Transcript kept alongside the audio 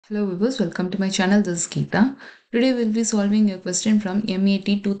Hello viewers, welcome to my channel. This is Geeta. Today we'll be solving a question from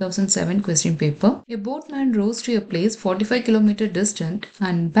M.A.T 2007 question paper. A boatman rows to a place 45 km distant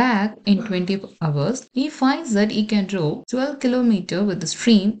and back in 20 hours. He finds that he can row 12 km with the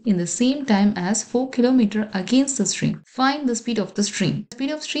stream in the same time as 4 km against the stream. Find the speed of the stream. The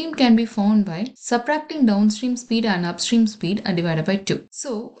speed of stream can be found by subtracting downstream speed and upstream speed and divided by 2.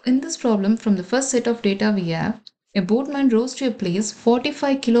 So in this problem, from the first set of data we have a boatman rows to a place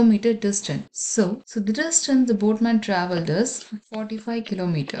 45 km distant. So the distance the boatman traveled is 45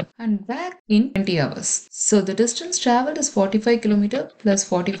 km and back in 20 hours. So the distance traveled is 45 km plus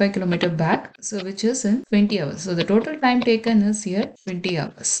 45 km back. So which is in 20 hours. So the total time taken is here 20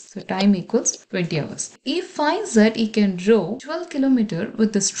 hours. So time equals 20 hours. He finds that he can row 12 km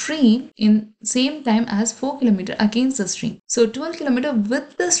with the stream in same time as 4 km against the stream. So 12 km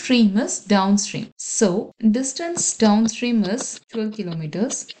with the stream is downstream. So distance downstream is 12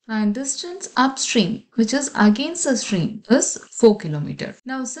 kilometers and distance upstream, which is against the stream, is 4 kilometers.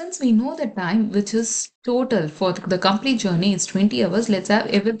 Now since we know the time which is total for the complete journey is 20 hours, let's have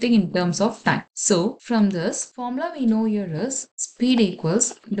everything in terms of time. So from this formula we know here is speed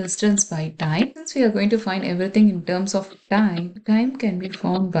equals distance by time. Since we are going to find everything in terms of time can be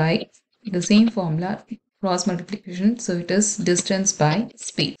found by the same formula, cross multiplication. So it is distance by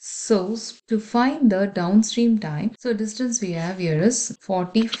speed. So to find the downstream time, so distance we have here is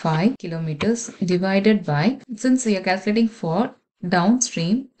 45 kilometers divided by, since we are calculating for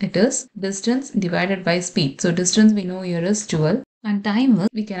downstream, it is distance divided by speed. So distance we know here is 12 and time is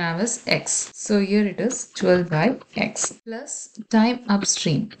we can have as x. So here it is 12 by x plus time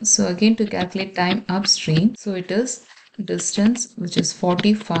upstream. So again to calculate time upstream, so it is distance which is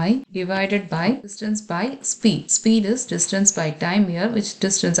 45 divided by distance by speed. Speed is distance by time here, which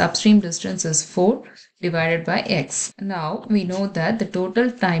distance upstream distance is 4 divided by x. Now we know that the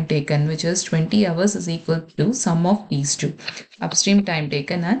total time taken, which is 20 hours, is equal to sum of these two, upstream time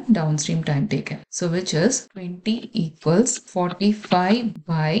taken and downstream time taken. So which is 20 equals 45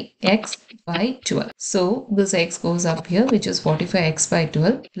 by x by 12. So this x goes up here, which is 45x by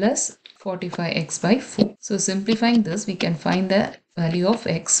 12 plus 45x by 4. So simplifying this, we can find the value of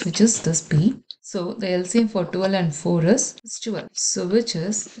x, which is this b. So the LCM for 12 and 4 is 12. So which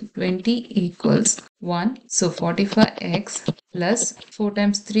is 20 equals 1. So 45x plus 4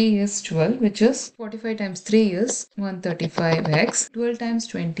 times 3 is 12, which is 45 times 3 is 135x. 12 times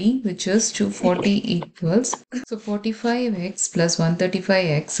 20, which is 240 equals. So 45x plus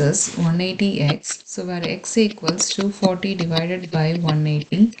 135x is 180x. So where x equals 240 divided by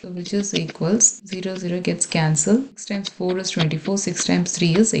 180, so which is equals 0 gets cancelled. 6 times 4 is 24. 6 times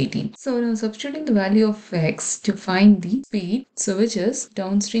 3 is 18. So now substituting the value of x to find the speed, so which is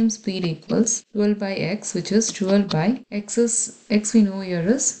downstream speed equals 12 by x, which is 12 by x is x we know here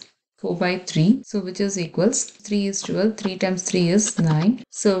is 4 by 3, so which is equals 3 is 12, 3 times 3 is 9.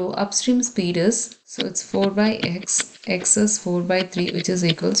 So upstream speed is, so it's 4 by x, x is 4 by 3, which is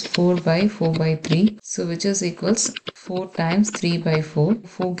equals 4 by 4 by 3, so which is equals 4 times 3 by 4.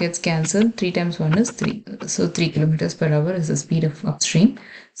 4 gets cancelled, 3 times 1 is 3. So 3 kilometers per hour is the speed of upstream.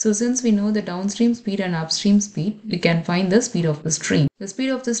 So since we know the downstream speed and upstream speed, we can find the speed of the stream. The speed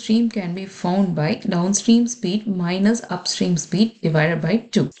of the stream can be found by downstream speed minus upstream speed divided by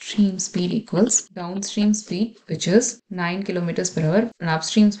 2. Stream speed equals downstream speed, which is 9 kilometers per hour, and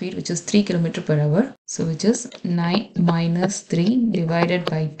upstream speed, which is 3 kilometers per hour. So which is 9 minus 3 divided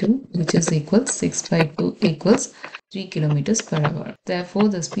by 2, which is equals 6 by 2 equals 3 kilometers per hour. Therefore,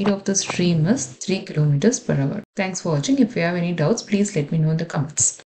 the speed of the stream is 3 kilometers per hour. Thanks for watching. If you have any doubts, please let me know in the comments.